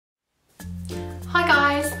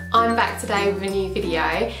today with a new video,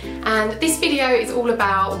 and this video is all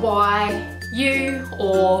about why you,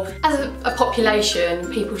 or as a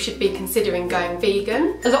population, people should be considering going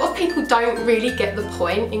vegan. A lot of people don't really get the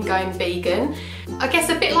point in going vegan. I guess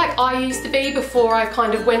a bit like I used to be before I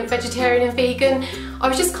kind of went vegetarian and vegan. I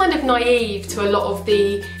was just kind of naive to a lot of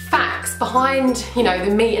the facts behind, you know,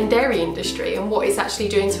 the meat and dairy industry and what it's actually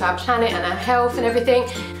doing to our planet and our health and everything.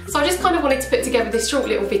 So I just kind of wanted to put together this short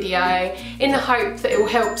little video in the hope that it will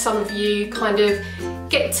help some of you kind of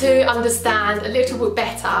get to understand a little bit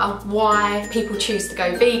better why people choose to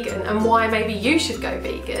go vegan and why maybe you should go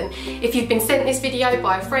vegan. If you've been sent this video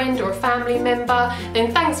by a friend or a family member,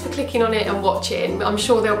 then thanks for clicking on it and watching. I'm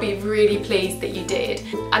sure they'll be really pleased that you did.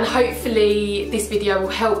 And hopefully this video will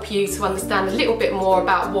help you to understand a little bit more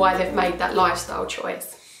about why they've made that lifestyle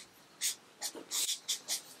choice.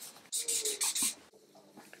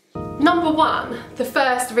 Number one, the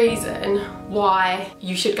first reason why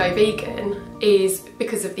you should go vegan is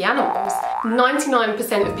because of the animals.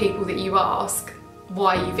 99% of people that you ask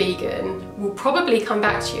why are you vegan will probably come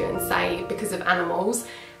back to you and say because of animals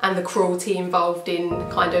and the cruelty involved in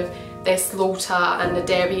kind of their slaughter and the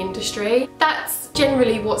dairy industry. That's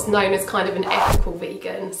generally what's known as kind of an ethical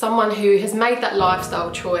vegan, someone who has made that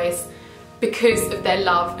lifestyle choice because of their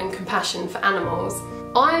love and compassion for animals.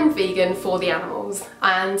 I'm vegan for the animals,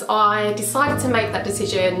 and I decided to make that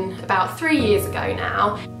decision about 3 years ago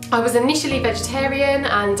now. I was initially vegetarian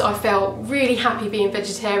and I felt really happy being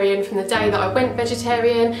vegetarian from the day that I went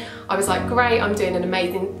vegetarian. I was like, great, I'm doing an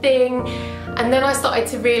amazing thing. And then I started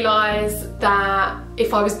to realise that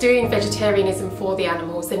if I was doing vegetarianism for the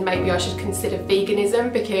animals, then maybe I should consider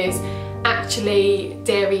veganism, because actually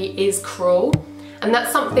dairy is cruel. And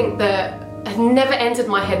that's something that had never entered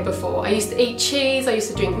my head before. I used to eat cheese, I used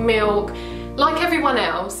to drink milk, like everyone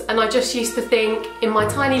else, and I just used to think in my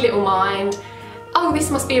tiny little mind, oh, this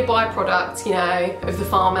must be a byproduct, you know, of the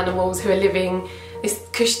farm animals who are living this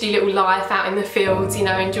cushy little life out in the fields, you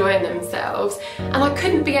know, enjoying themselves. And I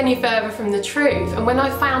couldn't be any further from the truth. And when I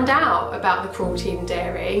found out about the cruelty in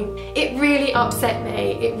dairy, it really upset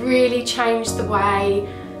me. It really changed the way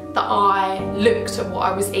that I looked at what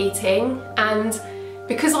I was eating. And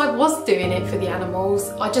because I was doing it for the animals,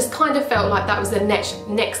 I just kind of felt like that was the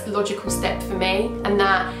next logical step for me, and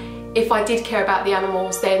that if I did care about the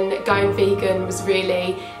animals, then going vegan was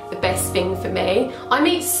really the best thing for me. I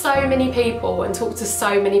meet so many people and talk to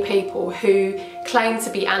so many people who claim to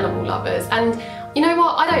be animal lovers, and you know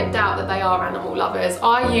what, I don't doubt that they are animal lovers.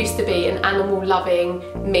 I used to be an animal loving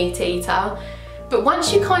meat eater, but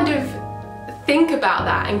once you kind of think about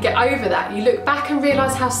that and get over that, you look back and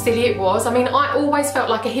realise how silly it was. I mean, I always felt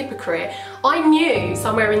like a hypocrite. I knew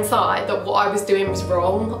somewhere inside that what I was doing was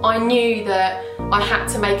wrong. I knew that I had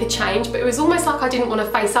to make a change, but it was almost like I didn't want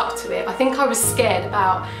to face up to it. I think I was scared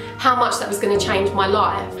about how much that was going to change my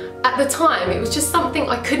life. At the time, it was just something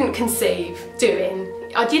I couldn't conceive doing.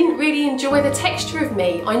 I didn't really enjoy the texture of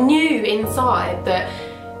meat. I knew inside that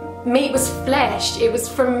meat was flesh. It was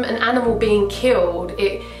from an animal being killed.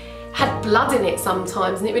 It had blood in it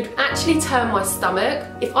sometimes, and it would actually turn my stomach.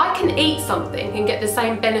 If I can eat something and get the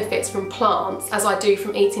same benefits from plants as I do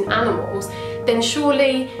from eating animals, then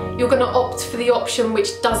surely you're going to opt for the option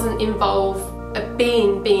which doesn't involve a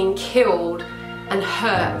being being killed and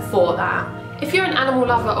hurt for that. If you're an animal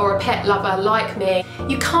lover or a pet lover like me,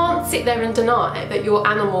 you can't sit there and deny that your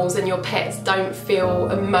animals and your pets don't feel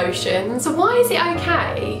emotions. So why is it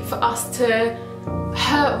okay for us to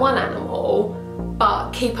hurt one animal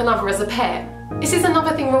but keep another as a pet? This is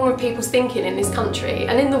another thing wrong with people's thinking in this country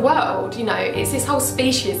and in the world. You know, it's this whole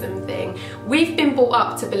speciesism thing. We've been brought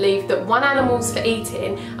up to believe that one animal's for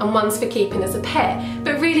eating and one's for keeping as a pet.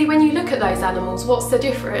 But really, when you look at those animals, what's the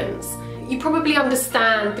difference? You probably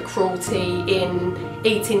understand the cruelty in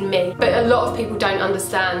eating meat, but a lot of people don't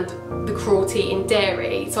understand the cruelty in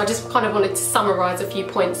dairy. So I just kind of wanted to summarise a few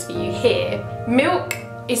points for you here. Milk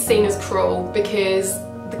is seen as cruel because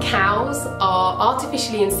the cows are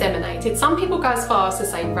artificially inseminated. Some people go as far as to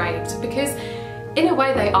say raped, because in a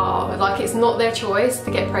way they are. Like, it's not their choice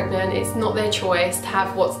to get pregnant, it's not their choice to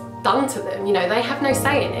have what's done to them, you know, they have no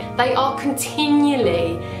say in it. They are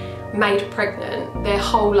continually made pregnant their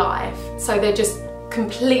whole life, so they're just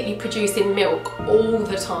completely producing milk all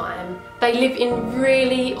the time. They live in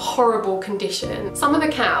really horrible conditions. Some of the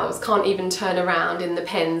cows can't even turn around in the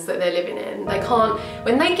pens that they're living in. They can't,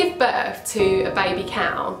 when they give birth to a baby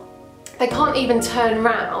cow, they can't even turn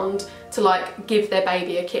around to like give their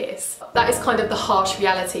baby a kiss. That is kind of the harsh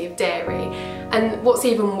reality of dairy. And what's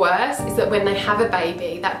even worse is that when they have a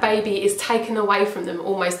baby, that baby is taken away from them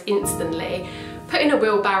almost instantly, put in a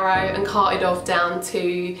wheelbarrow and carted off down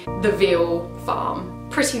to the veal farm.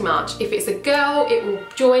 Pretty much. If it's a girl, it will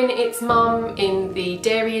join its mum in the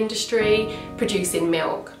dairy industry, producing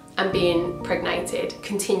milk and being pregnated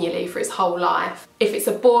continually for its whole life. If it's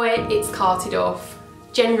a boy, it's carted off,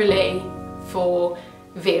 generally for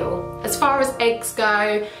veal. As far as eggs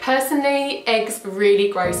go, personally, eggs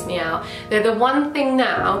really gross me out. They're the one thing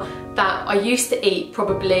now that I used to eat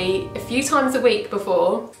probably a few times a week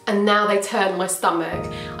before, and now they turn my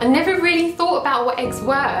stomach. I never really thought about what eggs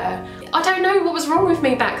were. I don't know what was wrong with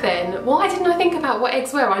me back then. Why didn't I think about what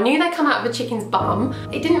eggs were? I knew they come out of a chicken's bum.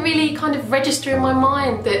 It didn't really kind of register in my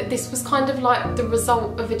mind that this was kind of like the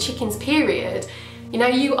result of a chicken's period. You know,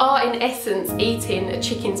 you are in essence eating a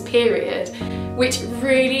chicken's period, which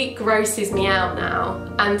really grosses me out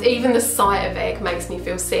now. And even the sight of egg makes me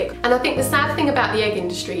feel sick. And I think the sad thing about the egg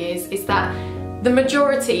industry is that the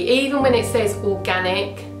majority, even when it says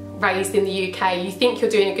organic, raised in the UK, you think you're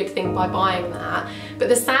doing a good thing by buying that. But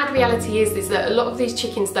the sad reality is that a lot of these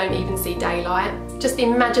chickens don't even see daylight. Just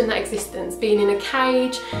imagine that existence, being in a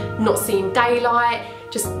cage, not seeing daylight,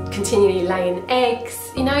 just continually laying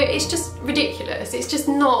eggs. You know, it's just ridiculous. It's just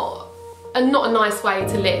not a nice way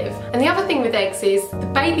to live. And the other thing with eggs is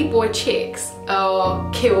the baby boy chicks are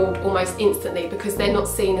killed almost instantly because they're not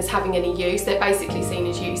seen as having any use. They're basically seen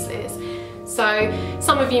as useless. So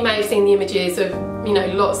some of you may have seen the images of, you know,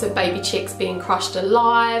 lots of baby chicks being crushed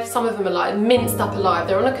alive. Some of them are like minced up alive.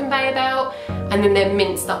 They're on a conveyor belt and then they're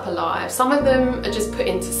minced up alive. Some of them are just put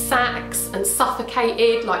into sacks and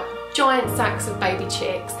suffocated, like giant sacks of baby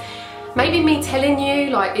chicks. Maybe me telling you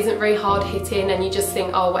like isn't very hard hitting and you just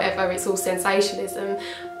think, oh whatever, it's all sensationalism.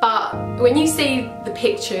 But when you see the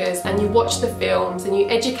pictures and you watch the films and you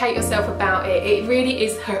educate yourself about it, it really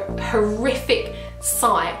is a horrific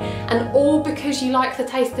sight, and all because you like the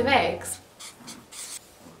taste of eggs.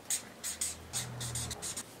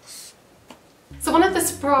 So one of the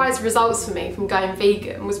surprise results for me from going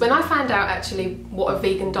vegan was when I found out actually what a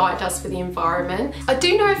vegan diet does for the environment. I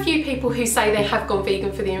do know a few people who say they have gone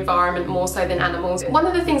vegan for the environment more so than animals. One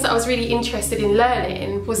of the things that I was really interested in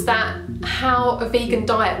learning was that how a vegan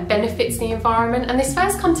diet benefits the environment, and this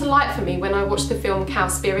first come to light for me when I watched the film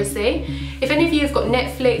Cowspiracy. If any of you have got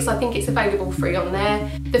Netflix, I think it's available free on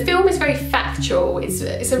there. The film is very factual,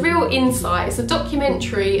 it's a real insight, it's a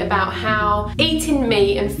documentary about how eating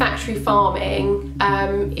meat and factory farming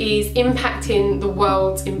is impacting the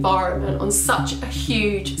world's environment on such a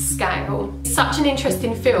huge scale. It's such an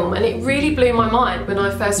interesting film, and it really blew my mind when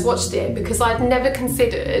I first watched it because I'd never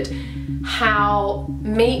considered how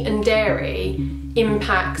meat and dairy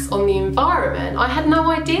impacts on the environment. I had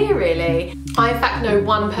no idea really. I in fact know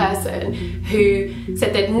one person who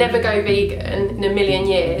said they'd never go vegan in a million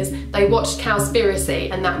years. They watched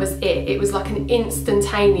Cowspiracy and that was it. It was like an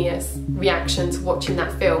instantaneous reaction to watching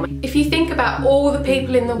that film. If you think about all the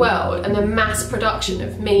people in the world and the mass production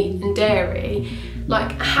of meat and dairy,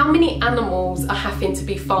 like how many animals are having to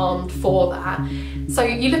be farmed for that? So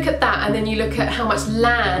you look at that and then you look at how much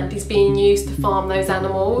land is being used to farm those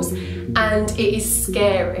animals, and it is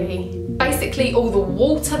scary. Basically all the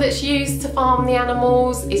water that's used to farm the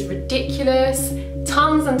animals is ridiculous.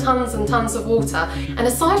 Tons and tons and tons of water. And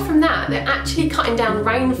aside from that, they're actually cutting down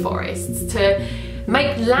rainforests to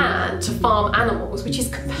make land to farm animals, which is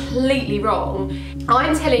completely wrong.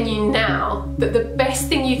 I'm telling you now that the best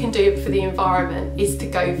thing you can do for the environment is to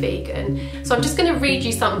go vegan. So I'm just going to read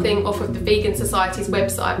you something off of the Vegan Society's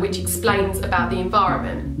website which explains about the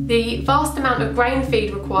environment. The vast amount of grain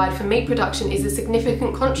feed required for meat production is a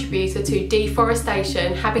significant contributor to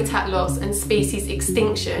deforestation, habitat loss and species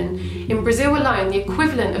extinction. In Brazil alone, the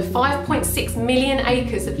equivalent of 5.6 million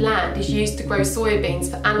acres of land is used to grow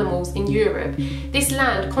soybeans for animals in Europe. This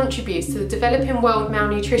land contributes to the developing world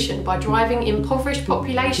malnutrition by driving impoverished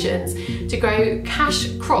populations to grow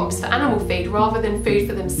cash crops for animal feed rather than food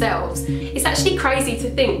for themselves. It's actually crazy to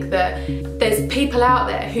think that there's people out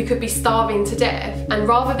there who could be starving to death, and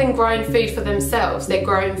rather than growing food for themselves, they're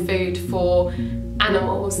growing food for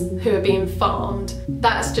animals who are being farmed.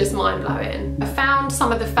 That's just mind-blowing. I found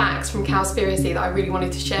some of the facts from Cowspiracy that I really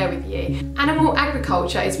wanted to share with you. Animal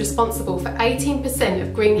agriculture is responsible for 18%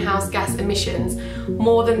 of greenhouse gas emissions,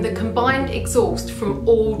 more than the combined exhaust from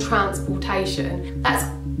all transportation. That's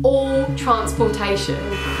all transportation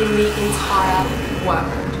in the entire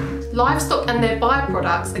world. Livestock and their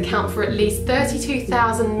byproducts account for at least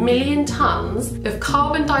 32,000 million tonnes of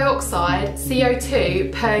carbon dioxide,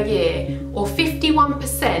 CO2, per year, or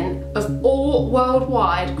 51% of all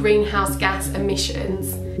worldwide greenhouse gas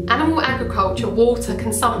emissions. Animal agriculture water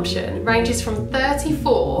consumption ranges from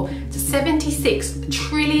 34 to 76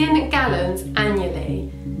 trillion gallons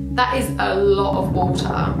annually. That is a lot of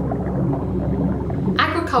water.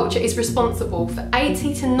 agriculture is responsible for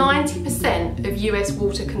 80 to 90% of US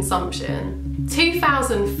water consumption.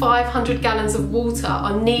 2,500 gallons of water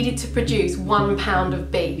are needed to produce 1 pound of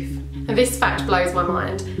beef. And this fact blows my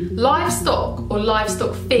mind. Livestock or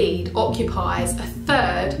livestock feed occupies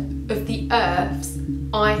 1/3 of the Earth's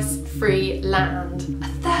ice-free land.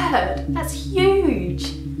 1/3! That's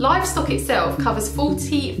huge! Livestock itself covers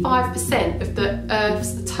 45% of the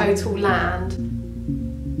Earth's total land.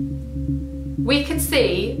 We could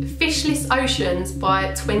see fishless oceans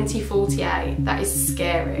by 2048. That is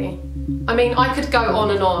scary. I mean, I could go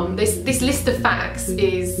on and on. This list of facts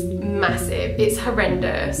is massive. It's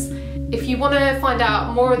horrendous. If you want to find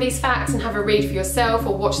out more of these facts and have a read for yourself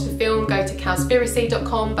or watch the film, go to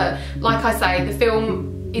cowspiracy.com. But like I say, the film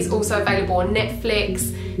is also available on Netflix,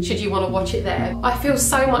 should you want to watch it there. I feel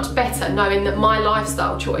so much better knowing that my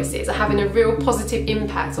lifestyle choices are having a real positive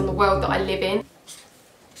impact on the world that I live in.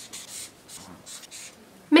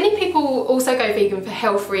 Many people also go vegan for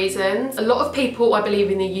health reasons. A lot of people, I believe,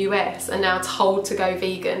 in the US are now told to go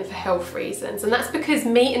vegan for health reasons, and that's because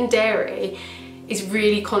meat and dairy is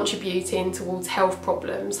really contributing towards health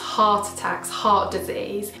problems, heart attacks, heart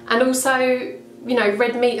disease, and also, you know,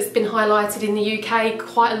 red meat has been highlighted in the UK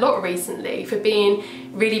quite a lot recently for being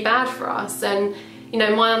really bad for us. And, you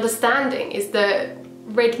know, my understanding is that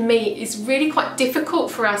red meat is really quite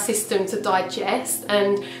difficult for our system to digest,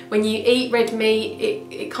 and when you eat red meat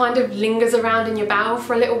it kind of lingers around in your bowel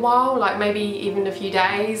for a little while, like maybe even a few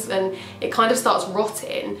days, and it kind of starts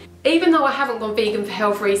rotting. Even though I haven't gone vegan for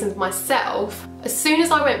health reasons myself, as soon as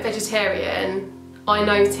I went vegetarian I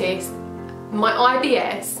noticed my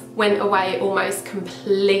IBS went away almost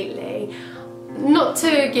completely. Not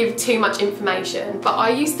to give too much information, but I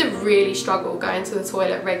used to really struggle going to the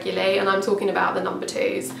toilet regularly, and I'm talking about the number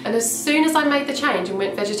 2s. And as soon as I made the change and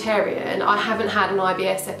went vegetarian, I haven't had an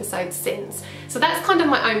IBS episode since. So that's kind of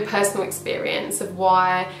my own personal experience of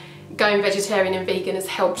why going vegetarian and vegan has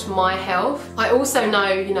helped my health. I also know,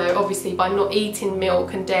 you know, obviously by not eating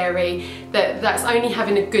milk and dairy, that's only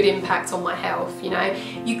having a good impact on my health, you know.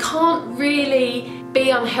 You can't really be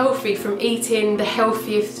unhealthy from eating the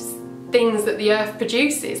healthiest things that the earth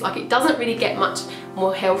produces. Like, it doesn't really get much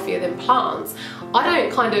more healthier than plants. I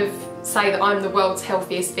don't kind of say that I'm the world's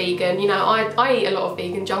healthiest vegan, you know, I eat a lot of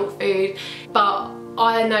vegan junk food, but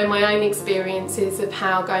I know my own experiences of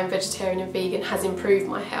how going vegetarian and vegan has improved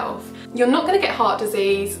my health. You're not going to get heart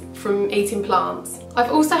disease from eating plants.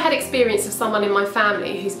 I've also had experience of someone in my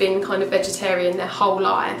family who's been kind of vegetarian their whole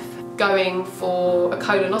life going for a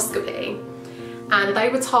colonoscopy, and they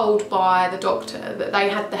were told by the doctor that they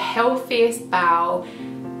had the healthiest bowel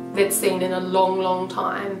they'd seen in a long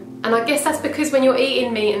time. And I guess that's because when you're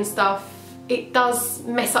eating meat and stuff, it does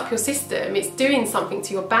mess up your system. It's doing something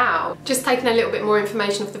to your bowel. Just taking a little bit more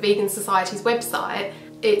information off the Vegan Society's website,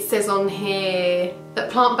 it says on here that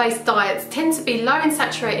plant-based diets tend to be low in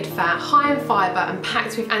saturated fat, high in fibre and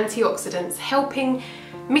packed with antioxidants, helping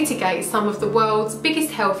mitigate some of the world's biggest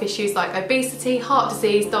health issues like obesity, heart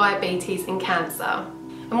disease, diabetes and cancer.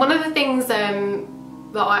 And one of the things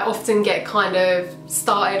that I often get kind of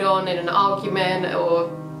started on in an argument,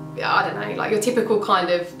 or I don't know, like your typical kind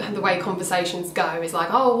of the way conversations go is like,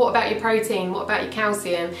 oh, what about your protein? What about your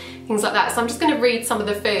calcium? Things like that. So I'm just going to read some of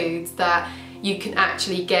the foods that you can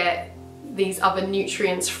actually get these other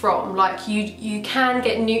nutrients from. Like you can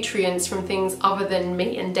get nutrients from things other than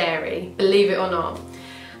meat and dairy, believe it or not.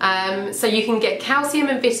 So you can get calcium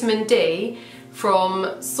and vitamin D from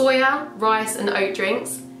soya, rice and oat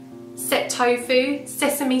drinks, set tofu,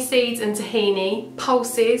 sesame seeds and tahini,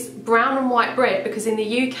 pulses, brown and white bread, because in the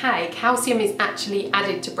UK calcium is actually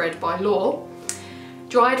added to bread by law,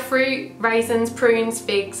 dried fruit, raisins, prunes,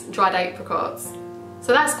 figs, dried apricots.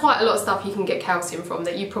 So that's quite a lot of stuff you can get calcium from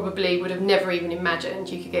that you probably would have never even imagined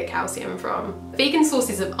you could get calcium from. Vegan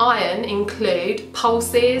sources of iron include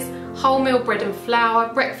pulses, wholemeal bread and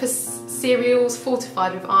flour, breakfast cereals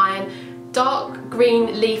fortified with iron, dark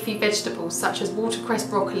green leafy vegetables such as watercress,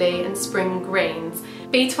 broccoli and spring greens.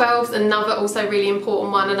 B12 is another also really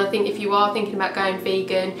important one, and I think if you are thinking about going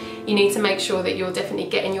vegan, you need to make sure that you're definitely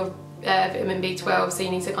getting your vitamin B12, so you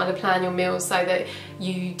need to kind of plan your meals so that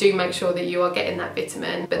you do make sure that you are getting that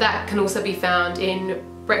vitamin. But that can also be found in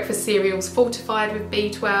breakfast cereals fortified with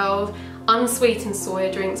B12, unsweetened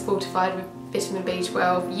soya drinks fortified with vitamin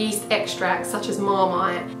B12, yeast extracts such as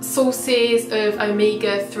Marmite. Sources of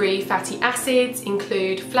omega-3 fatty acids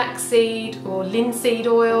include flaxseed or linseed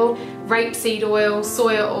oil, rapeseed oil,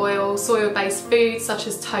 soya-based foods such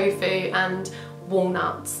as tofu and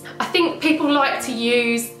walnuts. I think people like to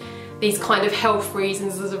use these kind of health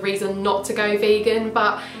reasons as a reason not to go vegan,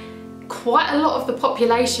 but quite a lot of the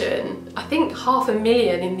population, I think 500,000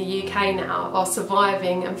 in the UK now, are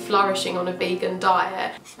surviving and flourishing on a vegan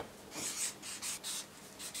diet.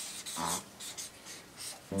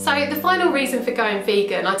 So the final reason for going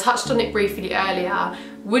vegan, I touched on it briefly earlier,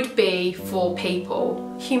 would be for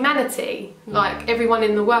people, humanity, like everyone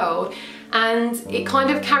in the world. And it kind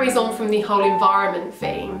of carries on from the whole environment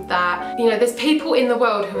theme that, you know, there's people in the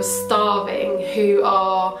world who are starving, who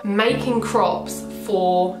are making crops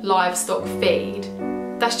for livestock feed.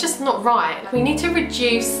 That's just not right. We need to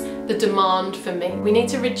reduce the demand for meat. We need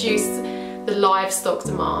to reduce the livestock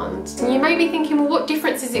demand. And you may be thinking, well, what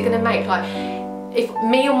difference is it going to make? Like, if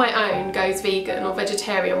me on my own goes vegan or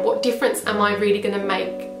vegetarian, what difference am I really going to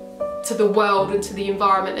make to the world and to the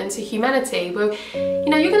environment and to humanity? Well, you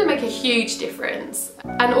know, you're going to make a huge difference.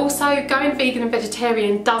 And also, going vegan and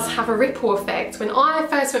vegetarian does have a ripple effect. When I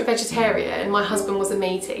first went vegetarian, my husband was a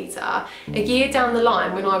meat eater. A year down the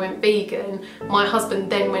line, when I went vegan, my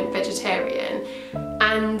husband then went vegetarian.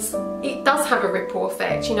 And it does have a ripple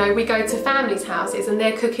effect. You know, we go to families' houses and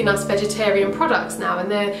they're cooking us vegetarian products now, and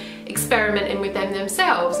they're experimenting with them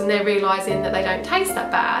themselves, and they're realising that they don't taste that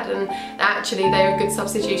bad, and actually they're a good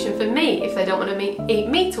substitution for meat if they don't want to eat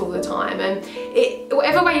meat all the time. And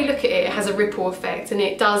whatever way you look at it, it has a ripple effect, and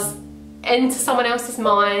it does enter someone else's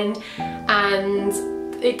mind, and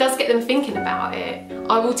it does get them thinking about it.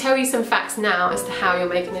 I will tell you some facts now as to how you're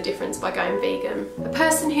making a difference by going vegan. A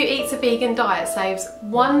person who eats a vegan diet saves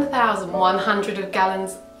 1,100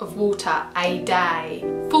 gallons of water a day,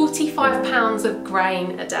 45 pounds of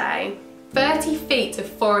grain a day, 30 feet of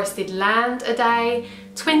forested land a day,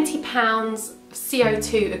 20 pounds of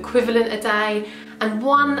CO2 equivalent a day, and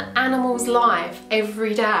one animal's life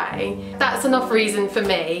every day. That's enough reason for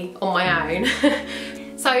me on my own.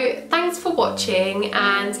 So thanks for watching,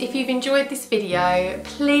 and if you've enjoyed this video,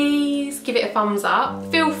 please give it a thumbs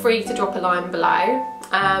up. Feel free to drop a line below.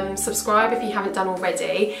 Subscribe if you haven't done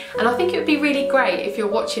already, and I think it would be really great if you're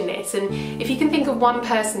watching this, and if you can think of one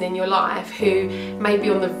person in your life who may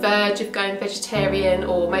be on the verge of going vegetarian,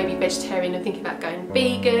 or maybe vegetarian and thinking about going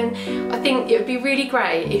vegan, I think it would be really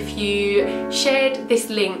great if you shared this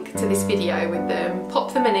link to this video with them,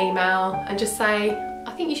 pop them an email and just say,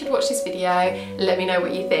 I think you should watch this video, and let me know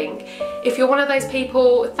what you think. If you're one of those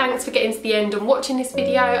people, thanks for getting to the end and watching this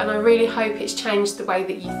video, and I really hope it's changed the way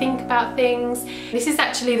that you think about things. This is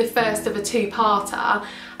actually the first of a two-parter.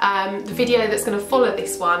 The video that's going to follow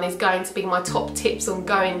this one is going to be my top tips on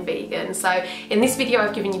going vegan. So in this video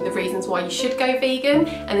I've given you the reasons why you should go vegan,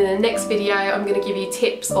 and in the next video I'm going to give you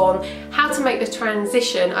tips on how to make the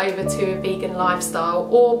transition over to a vegan lifestyle,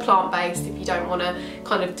 or plant-based if you don't want to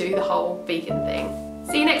kind of do the whole vegan thing.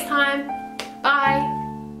 See you next time. Bye.